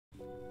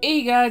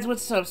Hey guys,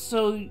 what's up?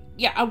 So,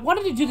 yeah, I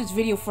wanted to do this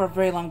video for a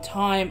very long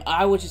time.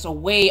 I was just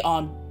away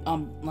on,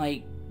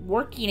 like,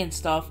 working and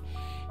stuff,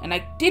 and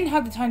I didn't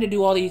have the time to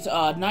do all these,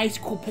 nice,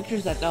 cool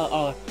pictures that,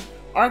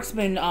 Ark's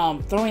been,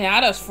 throwing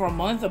at us for a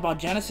month about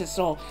Genesis,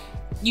 so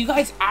you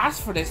guys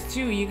asked for this,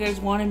 too. You guys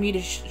wanted me to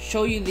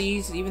show you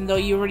these, even though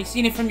you already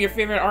seen it from your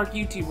favorite Ark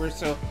YouTuber,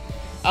 so,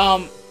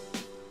 I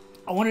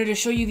wanted to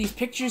show you these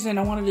pictures, and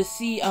I wanted to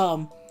see,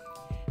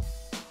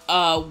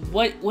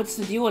 what's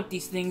the deal with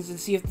these things and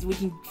see if we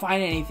can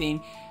find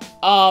anything.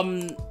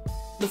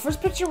 The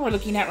first picture we're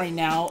looking at right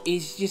now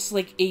is just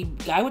like a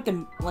guy with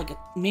a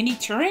mini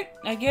turret,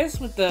 I guess,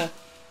 with the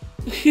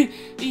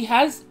he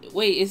has,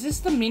 wait, is this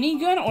the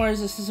minigun or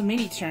is this a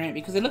mini turret?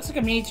 Because it looks like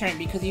a mini turret,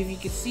 because if you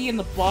can see in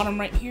the bottom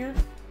right here,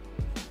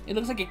 it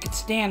looks like it could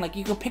stand, like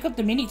you could pick up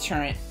the mini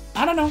turret.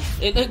 I don't know,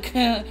 it looks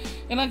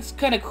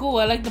kind of cool.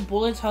 I like the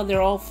bullets, how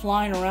they're all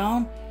flying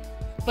around.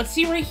 But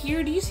see right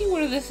here, do you see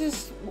where this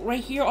is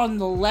right here on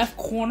the left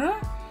corner?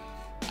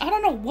 I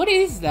don't know, what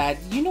is that?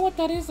 Do you know what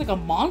that is? Like a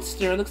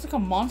monster. It looks like a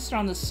monster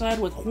on the side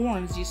with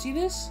horns. Do you see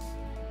this?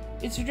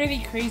 It's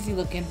really crazy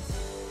looking.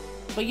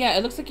 But yeah,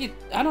 it looks like it,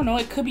 I don't know,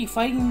 it could be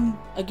fighting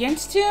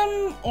against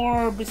him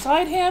or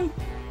beside him.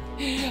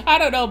 I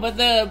don't know, but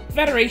the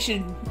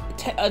Federation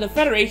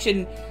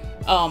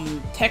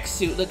tech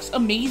suit looks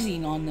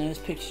amazing on this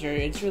picture.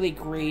 It's really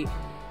great.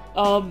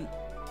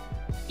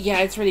 Yeah,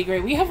 it's really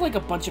great. We have like a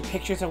bunch of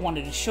pictures I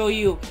wanted to show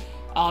you.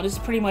 This is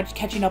pretty much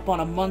catching up on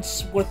a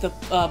month's worth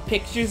of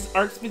pictures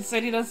Ark's been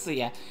sending us. So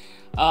yeah,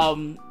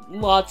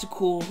 lots of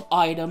cool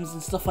items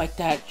and stuff like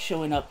that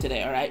showing up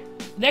today. All right,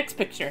 next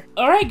picture.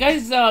 All right,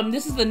 guys,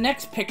 this is the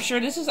next picture.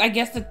 This is, I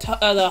guess,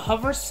 the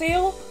hover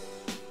sail.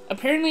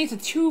 Apparently, it's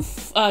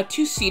a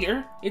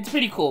two-seater. It's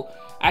pretty cool.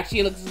 Actually,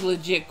 it looks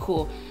legit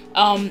cool.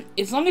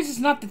 As long as it's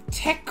not the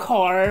tech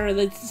car,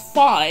 that's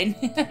fine.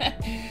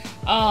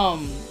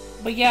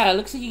 But yeah, it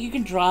looks like you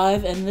can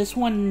drive, and this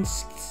one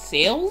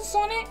sails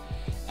on it.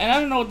 And I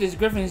don't know what this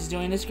Griffin is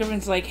doing. This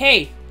Griffin's like,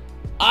 hey,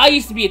 I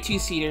used to be a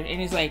two-seater. And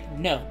he's like,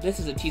 no, this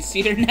is a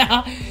two-seater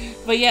now.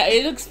 But yeah,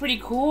 it looks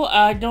pretty cool.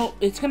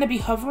 It's gonna be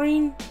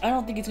hovering. I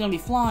don't think it's gonna be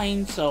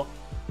flying, so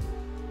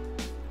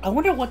I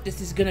wonder what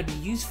this is gonna be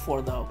used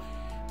for, though.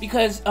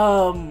 Because,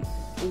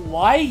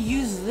 why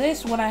use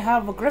this when I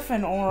have a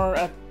Griffin or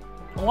a...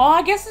 Well,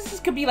 I guess this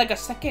could be like a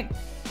second...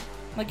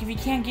 Like, if you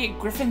can't get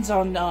Griffins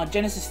on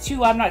Genesis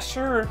 2, I'm not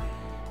sure.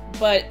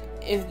 But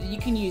if you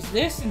can use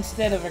this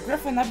instead of a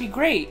Griffin, that'd be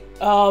great.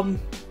 Alright,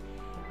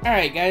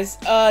 guys.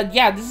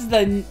 Yeah, this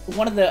is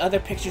one of the other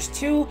pictures,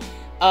 too.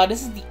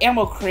 This is the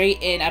ammo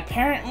crate, and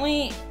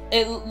apparently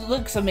it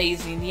looks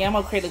amazing. The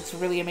ammo crate looks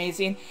really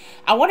amazing.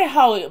 I wonder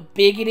how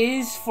big it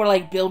is for,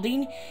 like,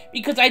 building.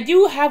 Because I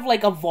do have,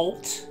 like, a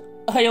vault.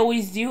 I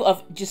always do,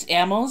 of just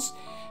ammos.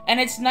 And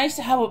it's nice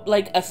to have,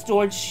 like, a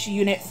storage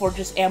unit for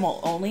just ammo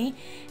only.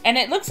 And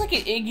it looks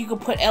like you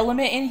could put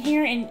element in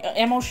here, and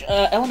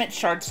element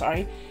shards,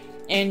 sorry,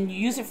 and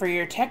use it for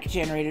your tech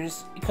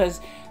generators,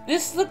 because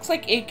this looks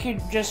like it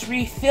could just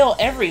refill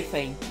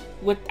everything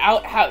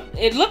without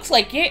it looks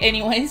like it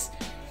anyways.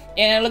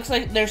 And it looks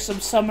like there's some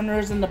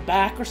summoners in the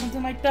back or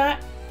something like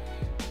that.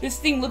 This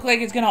thing looks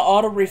like it's gonna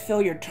auto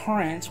refill your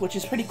turrets, which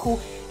is pretty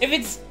cool. If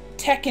it's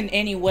tech in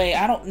any way,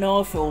 I don't know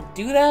if it will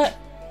do that.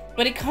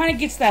 But it kind of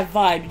gets that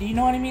vibe, do you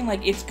know what I mean? Like,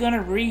 it's gonna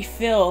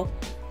refill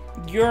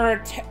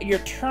your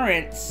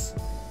turrets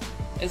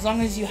as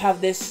long as you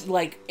have this,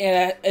 like,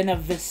 in a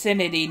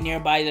vicinity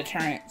nearby the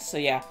turrets. So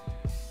yeah,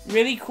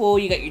 really cool.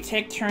 You got your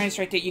tech turrets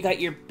right there. You got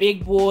your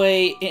big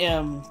boy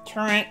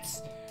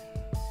turrets.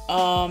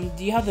 Do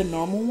you have the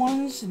normal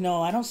ones?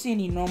 No, I don't see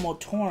any normal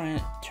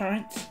turrets.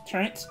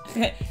 Torrents.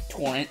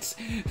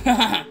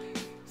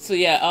 So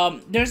yeah,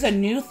 there's a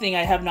new thing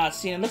I have not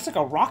seen. It looks like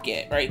a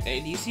rocket right there.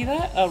 Do you see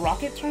that? A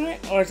rocket turret?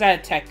 Or is that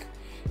a tech?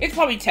 It's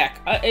probably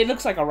tech. It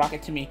looks like a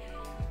rocket to me.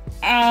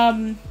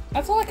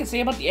 That's all I can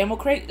say about the ammo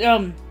crate.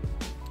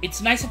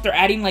 It's nice that they're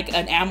adding like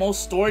an ammo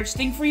storage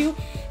thing for you.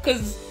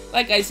 Because,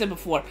 like I said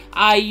before,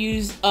 I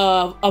use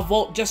a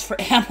vault just for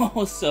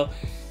ammo. So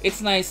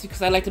it's nice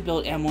because I like to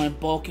build ammo in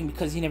bulk, and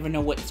because you never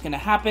know what's going to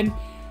happen.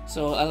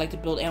 So I like to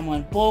build ammo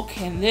in bulk.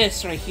 And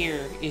this right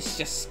here is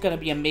just going to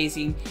be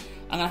amazing.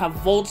 I'm gonna have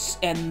volts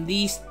and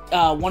these,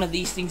 one of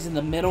these things in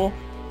the middle,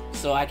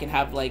 so I can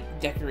have like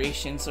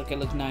decoration, so it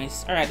can look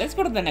nice. All right, let's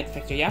go to the next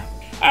picture, yeah?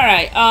 All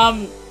right,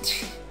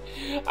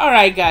 all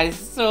right, guys.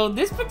 So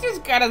this picture's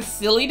kind of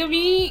silly to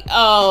me.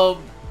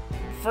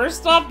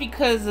 First off,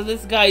 because of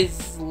this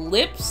guy's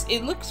lips,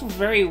 it looks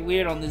very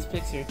weird on this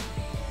picture.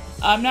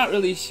 I'm not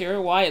really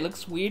sure why it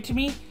looks weird to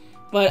me,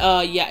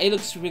 but yeah, it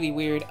looks really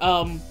weird.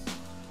 We're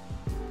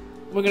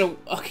gonna,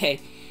 okay,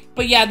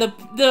 but yeah, the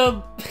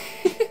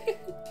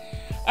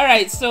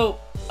Alright, so,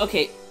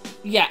 okay,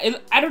 yeah,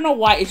 I don't know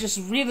why, it just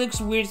really looks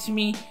weird to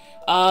me.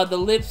 The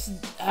lips,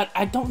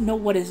 I don't know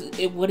what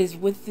is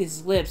with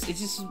his lips.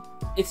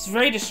 It's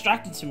very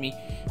distracting to me.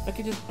 If I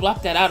could just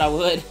block that out, I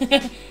would.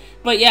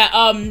 But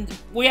yeah,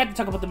 we have to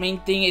talk about the main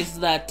thing, is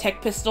the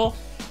tech pistol.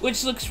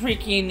 which looks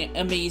freaking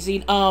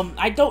amazing.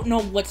 I don't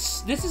know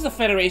what's... This is the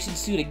Federation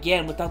suit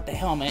again without the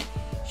helmet.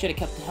 Should have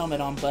kept the helmet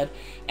on, bud.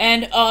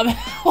 And,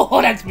 oh,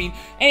 that's mean.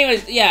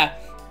 Anyways, yeah.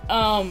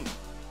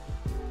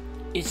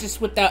 It's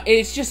just without...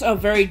 It's just a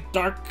very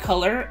dark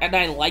color, and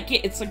I like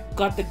it. It's like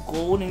got the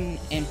gold and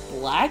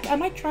black. I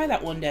might try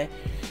that one day.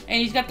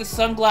 And he's got the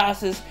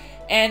sunglasses.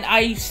 And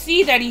I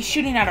see that he's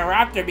shooting at a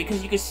raptor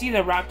because you can see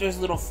the raptor's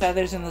little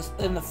feathers in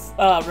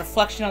the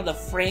reflection of the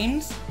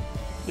frames,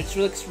 which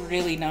looks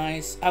really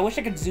nice. I wish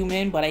I could zoom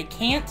in, but I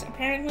can't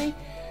apparently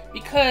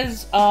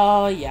because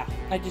yeah,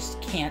 I just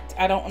can't.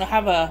 I don't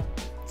have a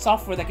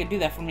software that could do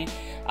that for me.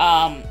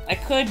 I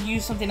could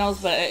use something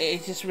else, but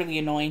it's just really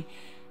annoying.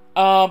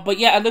 But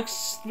yeah, it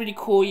looks pretty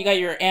cool. You got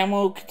your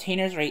ammo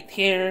containers right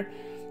here.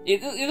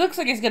 It looks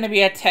like it's gonna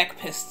be a tech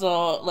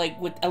pistol, like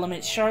with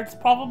element shards,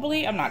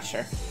 probably. I'm not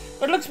sure.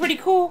 But it looks pretty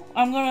cool,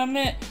 I'm gonna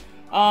admit.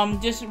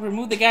 Just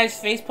remove the guy's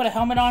face, put a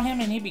helmet on him,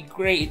 and he'd be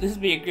great. This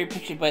would be a great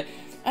picture, but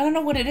I don't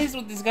know what it is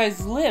with this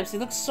guy's lips. It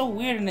looks so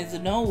weird in his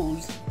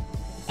nose.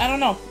 I don't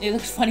know. It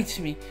looks funny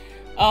to me.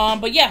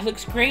 But yeah,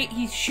 looks great.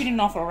 He's shooting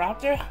off a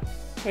raptor.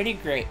 Pretty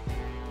great.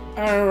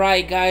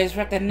 Alright, guys,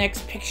 we're at the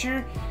next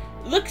picture.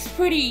 Looks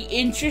pretty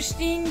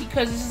interesting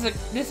because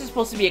this is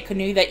supposed to be a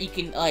canoe that you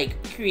can,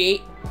 like, create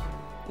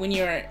when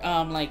you're,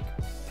 like,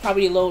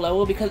 probably low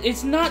level, because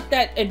it's not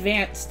that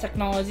advanced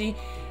technology,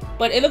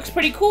 but it looks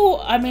pretty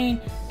cool. I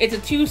mean, it's a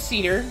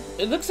 2-seater.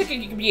 It looks like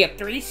it could be a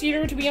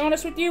 3-seater, to be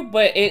honest with you,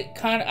 but it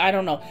kind of, I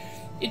don't know.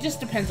 It just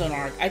depends on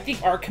ARC. I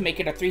think ARC can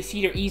make it a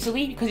 3-seater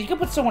easily, because you can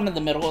put someone in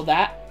the middle of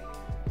that,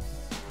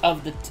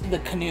 of the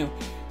canoe.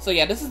 So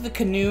yeah, this is the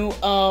canoe.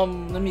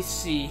 Let me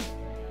see.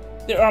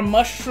 There are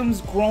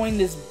mushrooms growing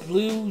this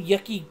blue,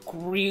 yucky,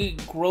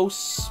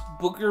 gross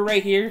booger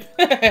right here.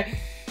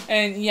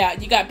 And yeah,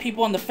 you got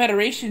people on the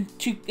Federation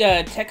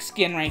tech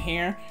skin right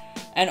here.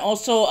 And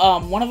also,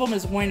 one of them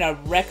is wearing a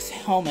Rex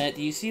helmet.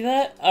 Do you see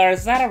that? Or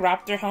is that a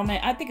Raptor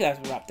helmet? I think that's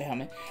a Raptor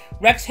helmet.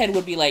 Rex head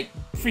would be like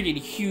freaking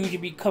huge.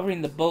 It'd be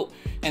covering the boat,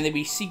 and they'd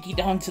be sinking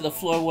down to the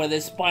floor where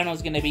the spinal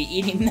is going to be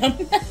eating them.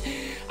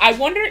 I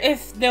wonder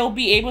if they'll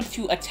be able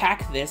to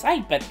attack this.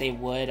 I bet they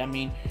would. I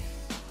mean,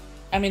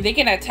 they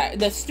can attack.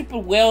 The stupid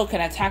whale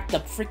can attack the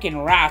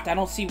freaking raft. I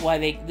don't see why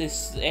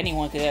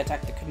anyone could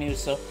attack the canoe.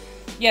 So,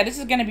 yeah, this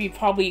is gonna be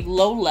probably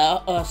low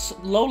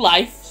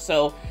life.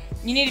 So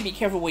you need to be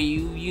careful where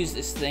you use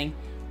this thing.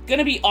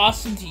 Gonna be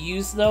awesome to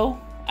use though.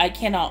 I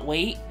cannot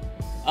wait.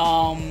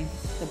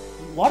 The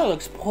water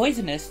looks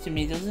poisonous to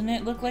me, doesn't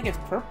it? Look like it's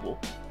purple.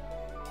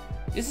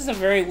 This is a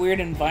very weird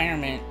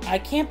environment. I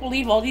can't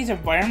believe all these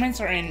environments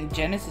are in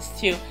Genesis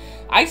 2.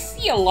 I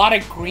see a lot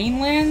of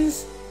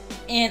Greenlands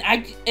and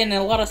a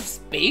lot of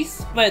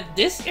space, but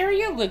this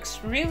area looks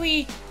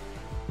really,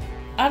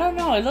 I don't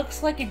know, it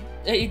looks like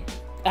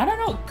I don't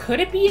know, could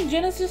it be in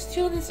Genesis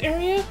 2, this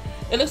area?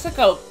 It looks like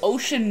a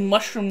ocean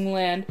mushroom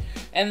land,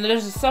 and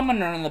there's a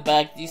summoner in the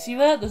back. Do you see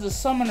that? There's a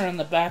summoner in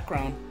the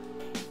background.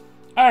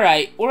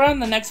 Alright, we're on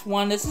the next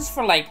one. This is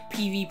for like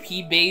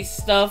PvP based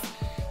stuff.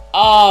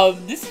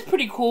 This is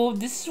pretty cool.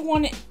 This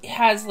one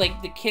has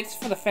like the kits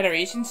for the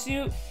Federation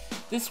suit.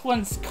 This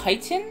one's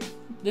chitin.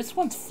 This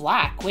one's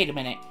flak. Wait a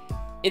minute.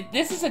 If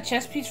this is a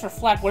chest piece for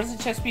flak, what is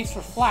the chest piece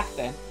for flak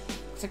then?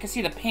 Because I can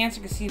see the pants,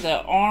 I can see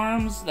the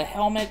arms, the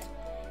helmet,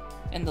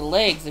 and the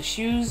legs, the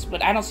shoes,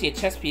 but I don't see a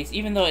chest piece,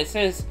 even though it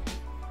says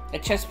a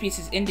chest piece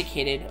is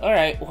indicated.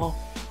 Alright, well,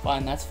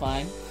 fine, that's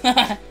fine.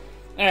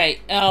 Alright,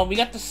 we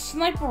got the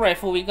sniper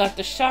rifle, we got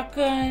the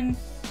shotgun,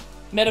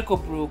 medical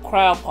brew,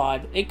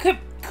 cryopod.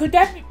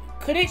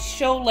 Could it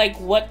show like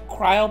what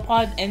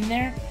cryopod in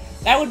there?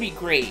 That would be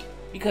great,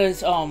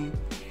 because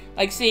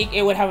like say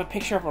it would have a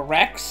picture of a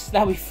Rex.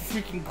 That would be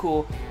freaking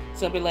cool.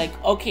 So it'd be like,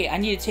 okay, I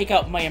need to take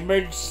out my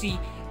emergency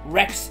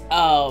Rex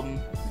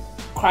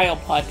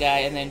cryopod guy,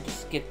 and then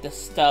just get the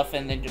stuff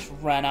and then just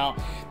run out.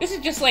 This is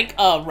just like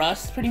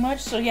Rust pretty much.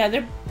 So yeah,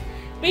 they're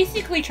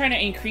basically trying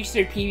to increase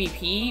their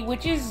PvP,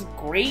 which is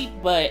great,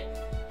 but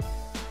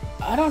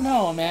I don't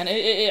know, man.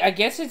 I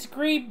guess it's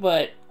great,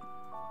 but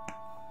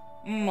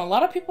a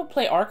lot of people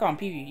play Arc on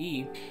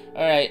PvE.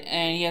 Alright,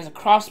 and he has a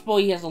crossbow,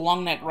 he has a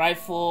long neck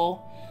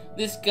rifle.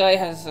 This guy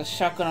has a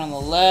shotgun on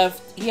the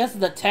left. He has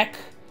the tech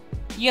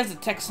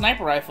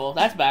sniper rifle.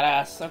 That's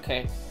badass.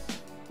 Okay.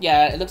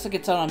 Yeah, it looks like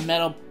it's on a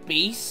metal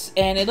base,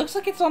 and it looks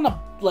like it's on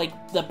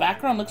the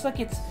background looks like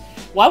it's...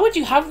 Why would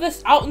you have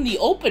this out in the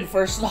open,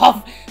 first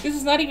off? This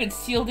is not even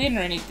sealed in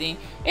or anything.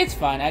 It's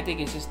fine. I think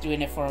it's just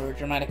doing it for a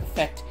dramatic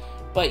effect.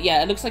 But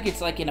yeah, it looks like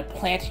it's like in a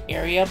plant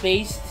area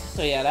based.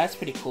 So yeah, that's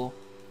pretty cool.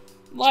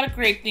 A lot of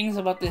great things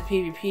about the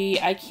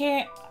PvP.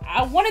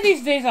 One of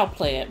these days I'll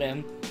play it,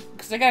 man.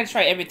 Because I gotta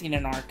try everything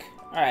in Arc.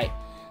 Alright,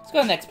 let's go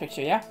to the next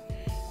picture, yeah?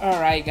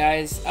 Alright,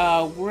 guys,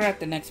 we're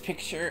at the next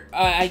picture.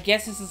 I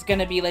guess this is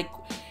gonna be like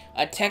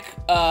a tech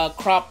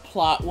crop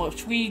plot,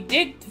 which we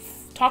did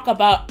talk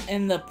about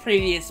in the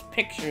previous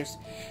pictures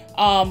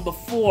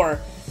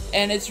before.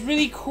 And it's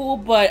really cool,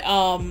 but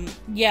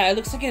yeah, it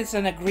looks like it's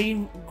in a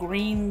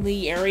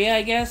greenly area,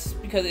 I guess,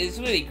 because it's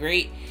really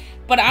great.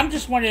 But I'm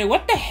just wondering,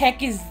 what the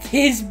heck is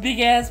this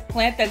big-ass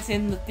plant that's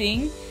in the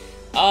thing?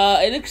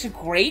 It looks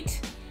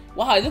great.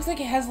 Wow, it looks like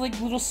it has like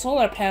little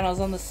solar panels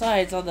on the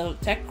sides on the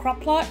tech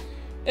crop plot.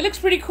 It looks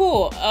pretty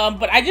cool.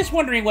 But I'm just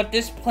wondering what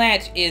this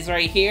plant is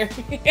right here.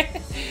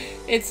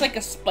 It's like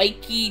a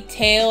spiky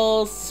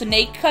tail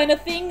snake kind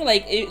of thing.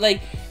 Like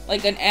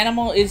an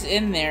animal is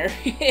in there,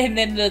 and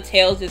then the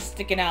tail's just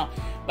sticking out.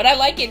 But I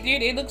like it,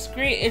 dude. It looks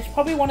great. It's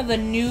probably one of the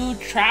new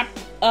trap,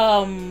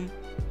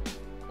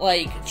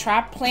 like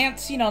trap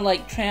plants. You know,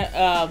 like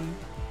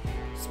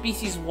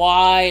species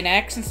Y and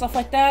X and stuff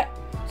like that.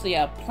 So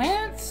yeah,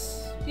 plants.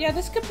 Yeah,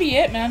 this could be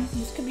it, man.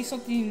 This could be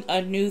something,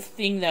 a new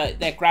thing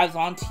that grabs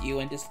onto you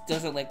and just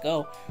doesn't let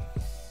go.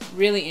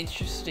 Really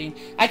interesting.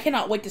 I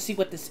cannot wait to see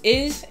what this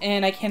is,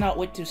 and I cannot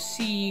wait to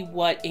see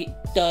what it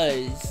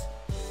does.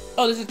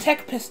 Oh, there's a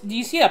tech pistol. Do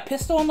you see a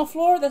pistol on the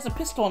floor? There's a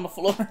pistol on the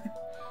floor.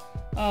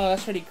 Oh,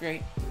 that's pretty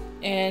great.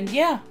 And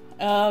yeah,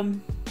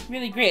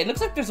 really great. It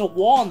looks like there's a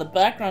wall in the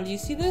background. Do you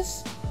see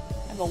this?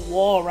 Like a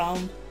wall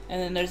around,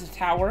 and then there's a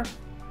tower.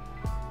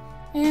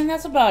 And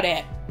that's about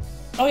it.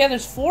 Oh yeah,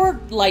 there's 4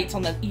 lights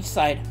on each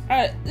side.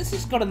 Alright, let's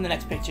just go to the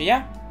next picture,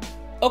 yeah?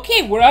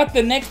 Okay, we're at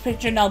the next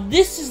picture. Now,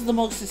 this is the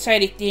most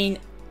exciting thing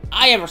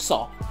I ever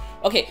saw.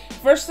 Okay,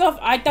 first off,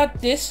 I thought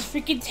this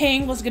freaking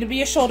thing was gonna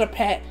be a shoulder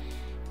pad,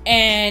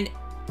 and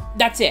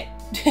that's it.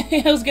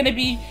 It was gonna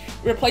be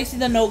replacing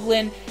the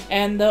Noglin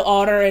and the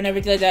otter and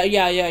everything like that.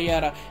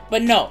 Yeah.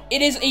 But no,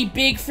 it is a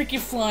big freaking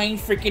flying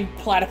freaking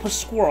platypus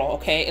squirrel,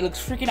 okay? It looks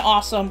freaking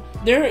awesome.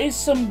 There is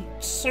some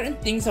certain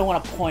things I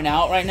want to point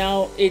out right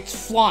now.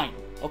 It's flying,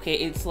 okay?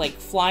 It's like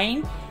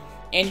flying,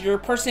 and your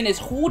person is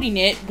holding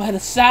it by the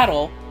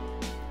saddle.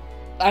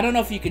 I don't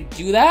know if you could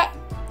do that.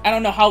 I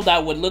don't know how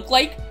that would look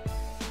like,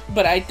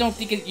 but I don't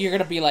think you're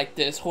gonna be like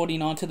this,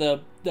 holding onto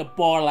the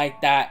bar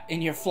like that,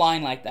 and you're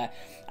flying like that.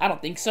 I don't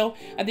think so.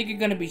 I think you're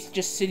gonna be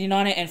just sitting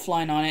on it and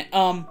flying on it.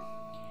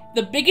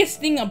 The biggest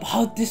thing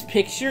about this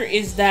picture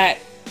is that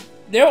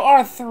there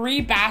are 3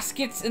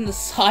 baskets in the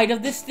side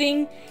of this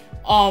thing.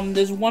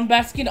 There's 1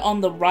 basket on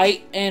the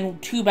right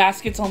and 2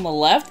 baskets on the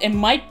left,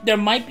 and there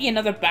might be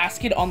another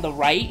basket on the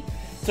right,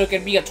 so it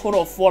could be a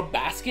total of 4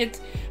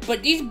 baskets.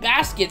 But these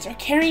baskets are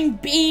carrying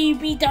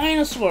baby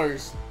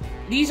dinosaurs.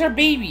 These are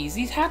babies.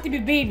 These have to be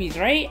babies,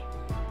 right?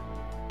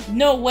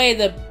 No way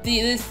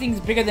this thing's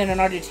bigger than an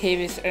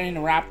Argentavis or an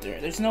Raptor.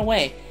 There's no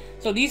way.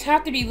 So these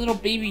have to be little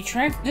baby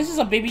this is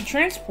a baby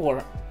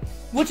transport,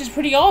 which is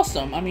pretty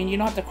awesome. I mean, you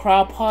don't have to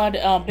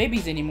cryopod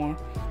babies anymore.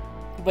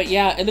 But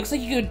yeah, it looks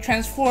like you could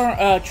transport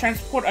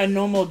a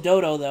normal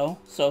dodo though.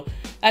 So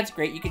that's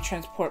great. You could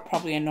transport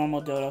probably a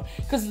normal dodo,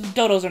 because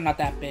dodos are not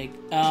that big.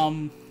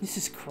 This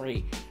is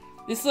great.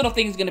 This little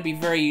thing is going to be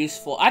very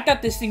useful. I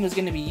thought this thing was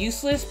going to be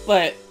useless,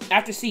 but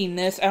after seeing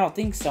this, I don't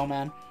think so,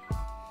 man.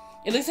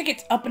 It looks like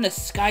it's up in a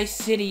sky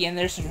city, and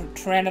there's some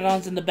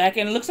pteranodons in the back,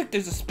 and it looks like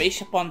there's a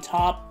spaceship on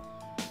top,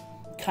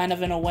 kind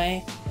of in a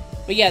way.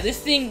 But yeah,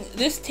 this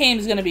tame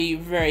is gonna be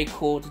very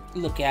cool to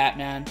look at,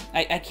 man.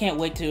 I can't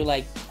wait to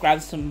like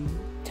grab some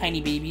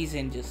tiny babies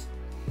and just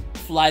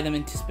fly them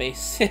into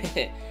space.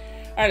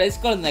 Alright, let's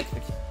go to the next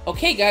picture.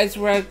 Okay guys,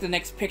 we're at the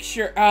next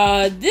picture.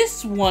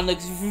 This one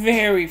looks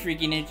very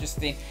freaking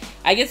interesting.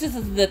 I guess this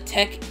is the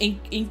tech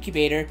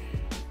incubator.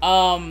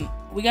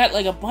 We got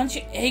like a bunch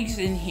of eggs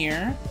in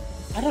here.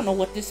 I don't know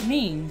what this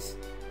means.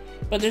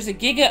 But there's a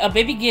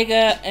baby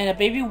Giga, and a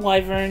baby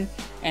Wyvern,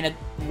 and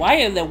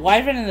why are the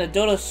Wyvern and the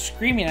Dodo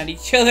screaming at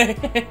each other?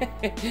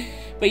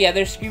 But yeah,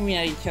 they're screaming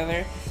at each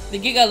other. The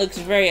Giga looks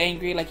very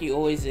angry like he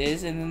always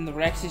is, and then the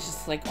Rex is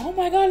just like, oh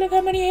my god, look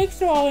how many eggs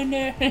there are in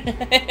there.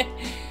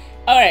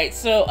 Alright,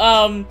 so,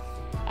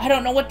 I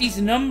don't know what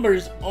these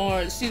numbers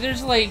are. See,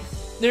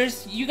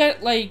 you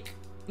got like,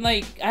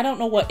 I don't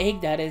know what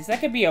egg that is.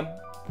 That could be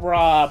a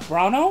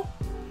Bronto?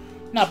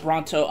 Not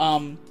Bronto,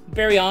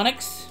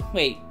 Baryonyx?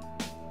 Wait.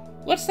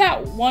 What's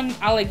that one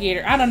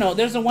alligator? I don't know.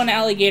 There's a one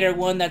alligator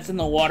one that's in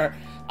the water.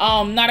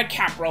 Not a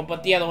Capro,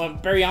 but the other one.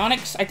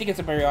 Baryonyx? I think it's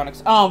a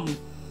Baryonyx.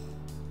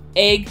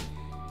 Egg.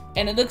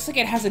 And it looks like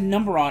it has a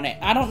number on it.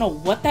 I don't know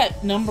what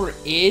that number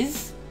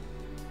is.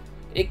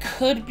 It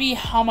could be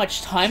how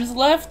much time's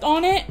left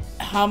on it.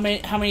 How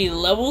many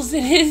levels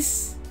it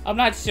is. I'm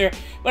not sure.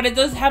 But it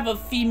does have a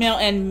female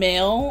and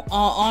male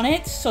on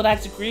it. So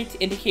that's great to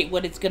indicate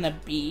what it's gonna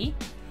be.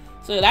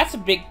 So that's a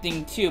big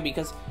thing too,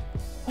 because...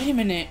 Wait a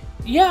minute.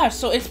 Yeah,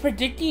 so it's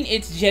predicting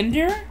its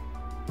gender?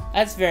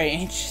 That's very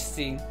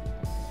interesting.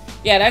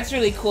 Yeah, that's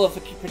really cool if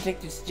it can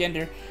predict its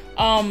gender.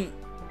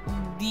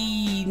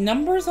 The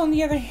numbers, on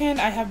the other hand,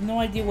 I have no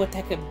idea what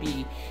that could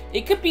be.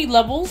 It could be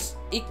levels.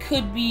 It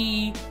could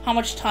be how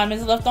much time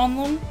is left on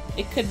them.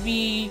 It could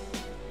be...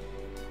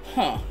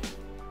 Huh.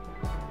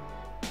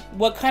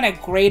 What kind of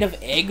grade of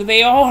egg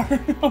they are.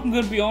 I'm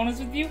gonna be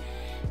honest with you.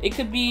 It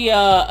could be,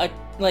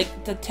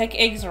 like, the tech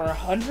eggs are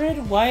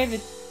 100. Why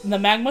the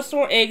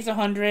Magmasaur eggs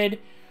 100.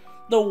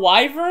 The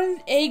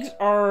Wyvern eggs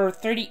are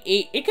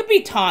 38. It could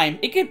be time.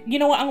 It could, you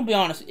know what, I'm gonna be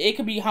honest. It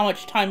could be how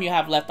much time you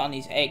have left on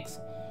these eggs.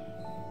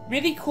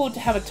 Really cool to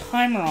have a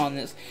timer on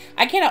this.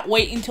 I cannot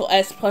wait until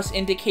S Plus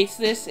indicates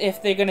this,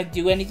 if they're gonna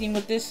do anything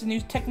with this new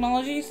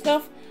technology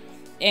stuff,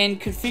 and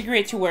configure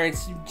it to where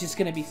it's just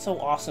gonna be so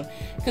awesome.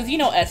 Because you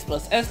know S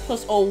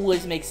Plus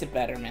always makes it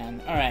better,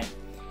 man. Alright,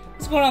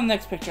 let's go on to the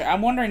next picture.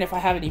 I'm wondering if I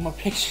have any more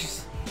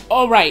pictures.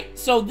 Alright,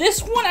 so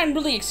this one I'm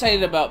really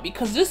excited about,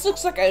 because this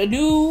looks like a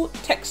new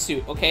tech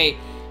suit, okay?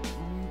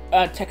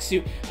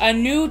 A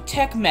new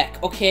tech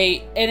mech,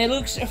 okay? And it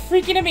looks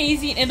freaking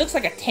amazing. It looks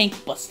like a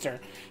tank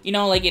buster. You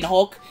know, like in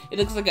Hulk, it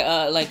looks like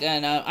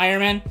an Iron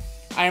Man.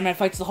 Iron Man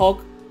fights the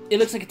Hulk. It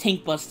looks like a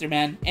tank buster,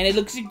 man. And it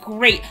looks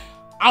great.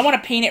 I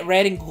want to paint it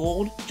red and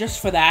gold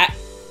just for that.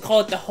 Call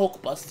it the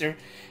Hulk Buster.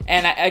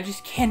 And I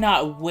just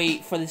cannot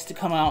wait for this to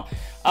come out.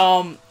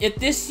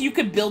 If you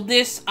could build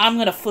this, I'm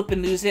going to flip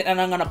and lose it.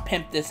 And I'm going to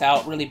pimp this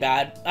out really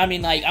bad. I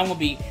mean, like, I'm going to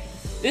be...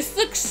 This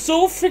looks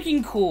so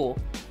freaking cool.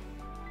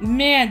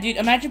 Man, dude,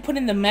 imagine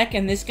putting the mech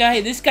and this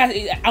guy,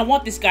 I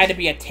want this guy to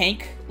be a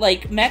tank,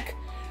 like, mech.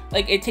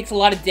 Like, it takes a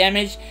lot of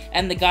damage,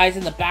 and the guys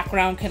in the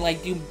background can,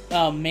 like, do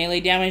melee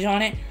damage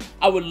on it.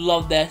 I would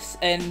love this,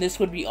 and this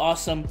would be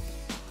awesome.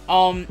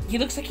 He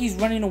looks like he's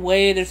running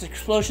away. There's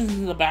explosions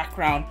in the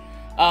background.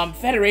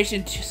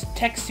 Federation just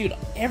tech suit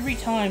every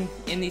time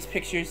in these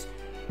pictures.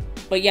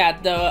 But yeah,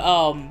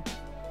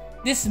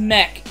 this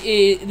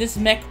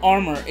mech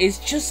armor is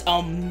just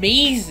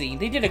amazing.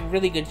 They did a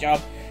really good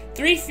job.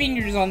 3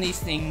 fingers on these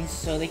things,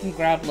 so they can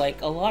grab,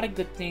 like, a lot of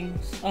good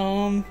things.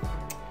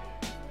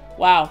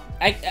 Wow.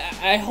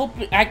 I hope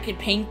I could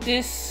paint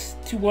this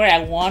to where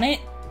I want it,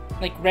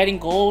 like red and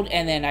gold,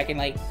 and then I can,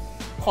 like,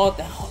 call it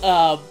the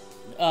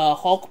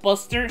Hulk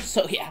Buster.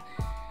 So yeah,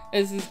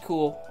 this is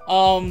cool.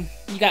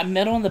 You got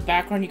metal in the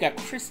background, you got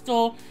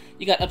crystal,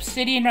 you got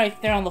obsidian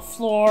right there on the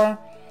floor.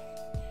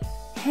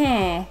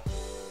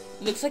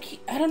 Looks like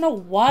I don't know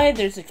why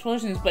there's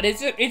explosions, but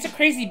it's a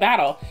crazy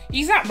battle.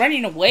 He's not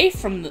running away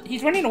from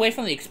he's running away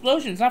from the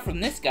explosions, not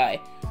from this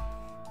guy.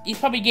 He's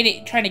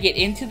probably trying to get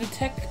into the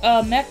tech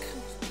mech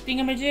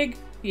thingamajig.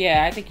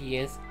 Yeah, I think he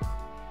is.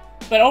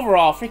 But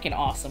overall, freaking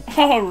awesome.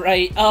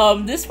 Alright,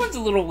 this one's a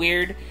little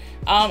weird.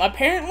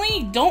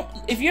 Apparently,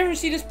 if you ever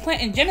see this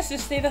plant in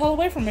Genesis, stay the hell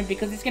away from it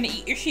because it's gonna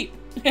eat your sheep.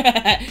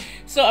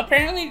 So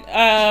apparently,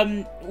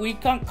 we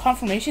got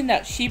confirmation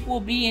that sheep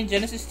will be in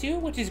Genesis 2,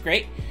 which is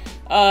great.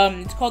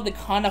 It's called the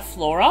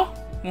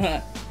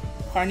Carniflora.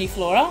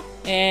 Carniflora.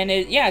 And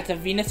yeah, it's a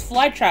Venus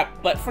flytrap,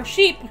 but for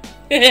sheep.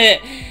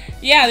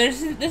 Yeah,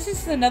 this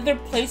is another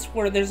place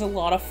where there's a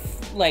lot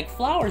of, like,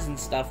 flowers and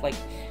stuff, like,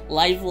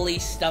 lively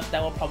stuff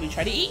that will probably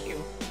try to eat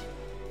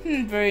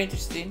you. Very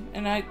interesting.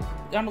 And I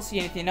don't see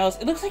anything else.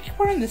 It looks like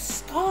we're in the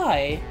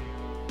sky.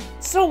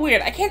 It's so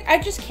weird.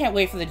 I just can't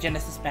wait for the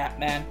Genesis map,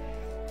 man.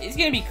 It's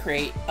gonna be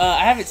great.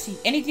 I haven't seen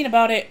anything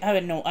about it. I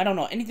don't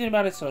know anything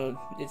about it, so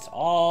it's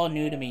all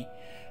new to me.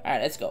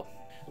 Alright, let's go.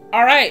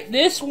 Alright,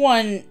 this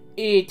one,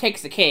 it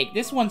takes the cake.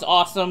 This one's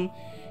awesome.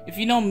 If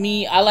you know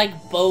me, I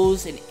like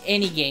bows in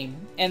any game.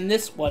 And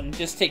this one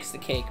just takes the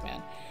cake,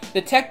 man.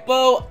 The tech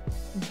bow,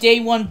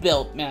 day 1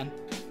 build, man.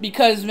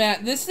 Because,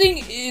 man, this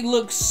thing, it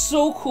looks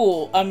so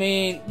cool. I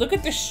mean, look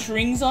at the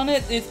strings on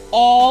it. It's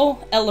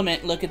all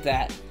element. Look at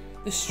that.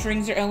 The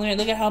strings are element.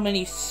 Look at how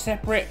many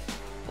separate,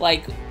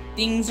 like,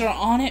 things are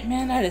on it,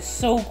 man. That is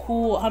so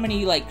cool. How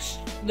many, like,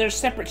 there's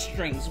separate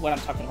strings, what I'm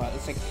talking about.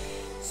 It's like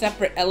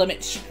separate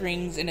element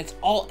strings, and it's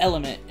all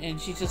element.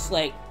 And she's just,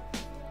 like,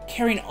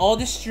 carrying all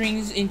the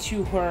strings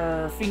into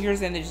her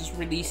fingers, and they're just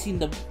releasing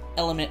the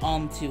element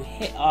on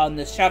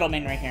the Shadow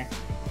Man right here.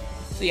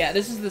 So yeah,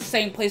 this is the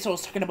same place I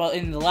was talking about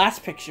in the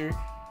last picture.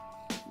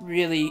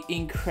 Really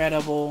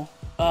incredible.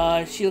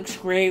 She looks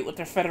great with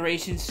her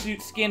Federation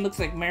suit skin. Looks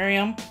like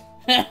Miriam.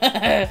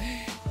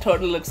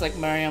 Totally looks like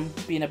Miriam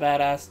being a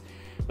badass.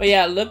 But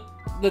yeah, look,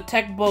 the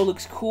tech bow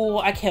looks cool.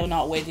 I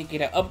cannot wait to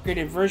get an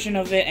upgraded version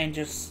of it and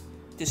just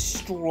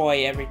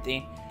destroy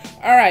everything.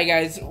 Alright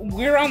guys,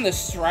 we're on the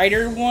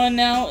Strider one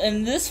now,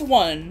 and this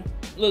one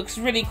looks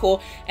really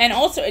cool. And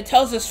also it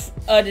tells us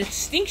a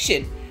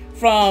distinction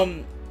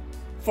from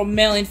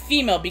male and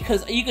female,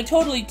 because you can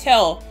totally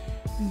tell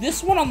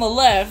this one on the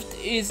left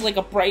is like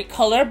a bright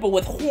color but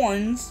with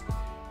horns,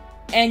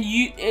 and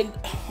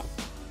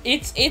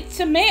it's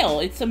a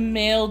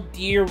male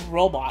deer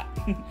robot.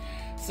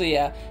 So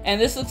yeah,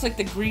 and this looks like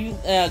the green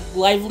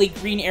lively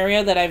green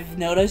area that I've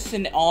noticed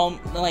in all,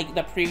 like,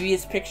 the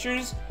previous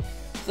pictures.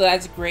 So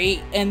that's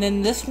great. And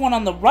then this one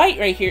on the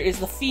right here is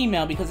the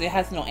female, because it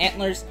has no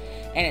antlers,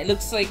 and it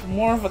looks like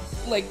more of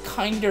a, like,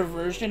 kinder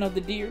version of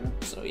the deer.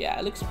 So yeah,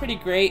 it looks pretty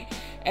great.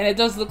 And it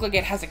does look like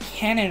it has a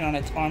cannon on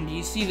its arm. Do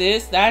you see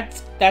this?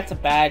 That's a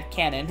bad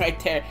cannon right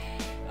there.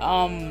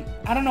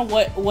 I don't know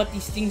what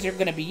these things are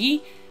gonna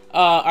be.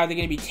 Are they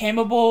gonna be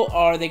tameable?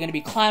 Are they gonna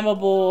be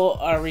climbable?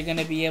 Are we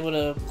gonna be able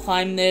to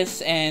climb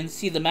this and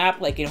see the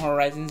map like in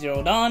Horizon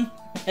Zero Dawn?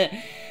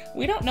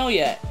 We don't know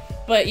yet.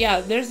 But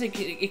yeah, there's an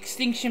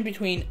extinction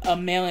between a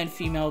male and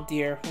female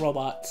deer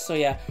robots. So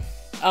yeah,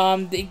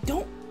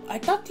 I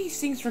thought these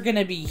things were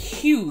gonna be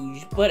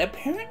huge, but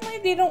apparently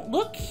they don't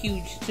look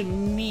huge to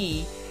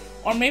me.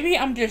 Or maybe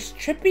I'm just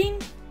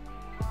tripping.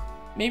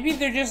 maybe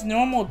they're just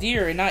normal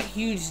deer and not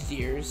huge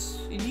deers.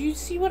 Do you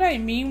see what I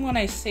mean when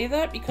I say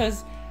that?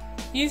 Because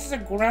here's the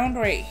ground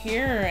right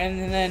here,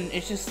 and then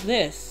it's just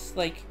this.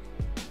 Like,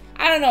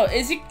 I don't know.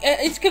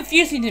 It's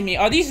confusing to me.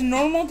 Are these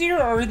normal deer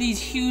or are these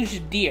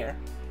huge deer?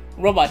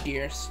 Robot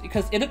deers.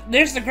 Because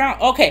there's the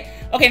ground. Okay,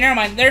 never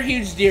mind. They're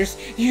huge deers.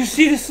 You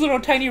see this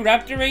little tiny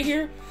raptor right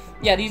here?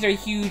 Yeah, these are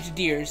huge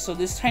deers. So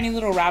this tiny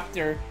little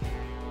raptor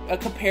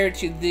compared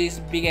to this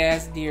big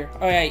ass deer.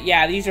 Alright,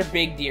 yeah, these are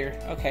big deer.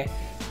 Okay.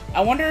 I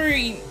wonder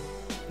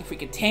if we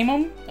could tame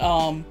them.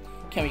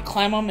 Can we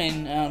climb them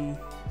and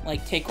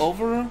like take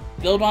over,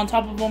 build on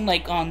top of them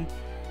like on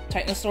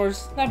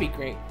Titanosaurs? That'd be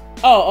great.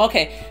 Oh,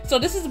 okay. So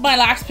this is my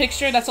last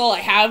picture. That's all I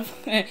have.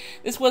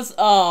 This was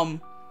 2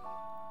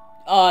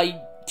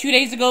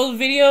 days ago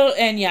video,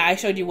 and yeah, I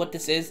showed you what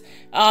this is.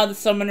 The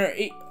summoner.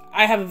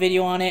 I have a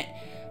video on it,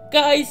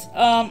 guys.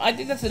 I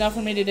think that's enough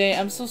for me today.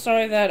 I'm so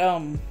sorry that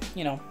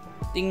you know,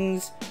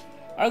 things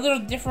are a little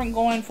different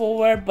going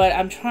forward, but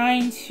I'm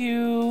trying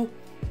to,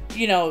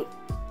 you know,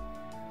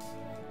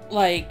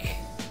 like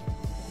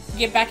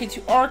get back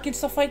into Arc and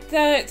stuff like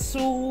that,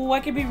 so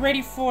I can be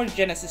ready for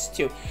Genesis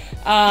 2.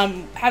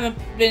 Haven't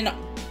been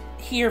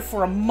here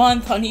for a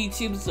month on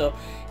YouTube, so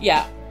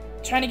yeah,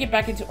 trying to get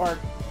back into Arc.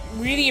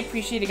 Really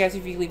appreciate it, guys,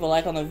 if you leave a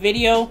like on the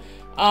video.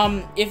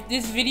 If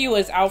this video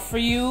is out for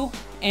you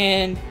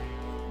and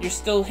you're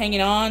still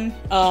hanging on,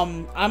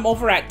 I'm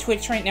over at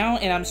Twitch right now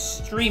and I'm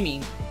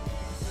streaming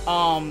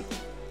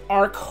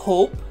Arc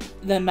Hope,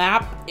 the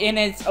map, and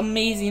it's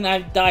amazing.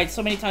 I've died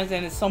so many times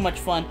and it's so much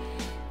fun,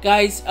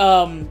 guys.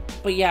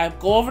 But yeah,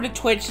 go over to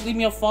Twitch, leave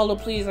me a follow,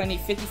 please. I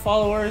need 50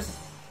 followers.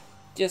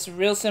 Just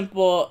real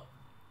simple,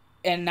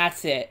 and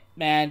that's it,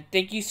 man.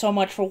 Thank you so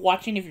much for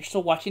watching, if you're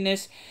still watching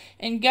this,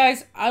 and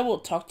guys, I will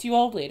talk to you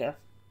all later.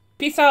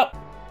 Peace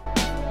out.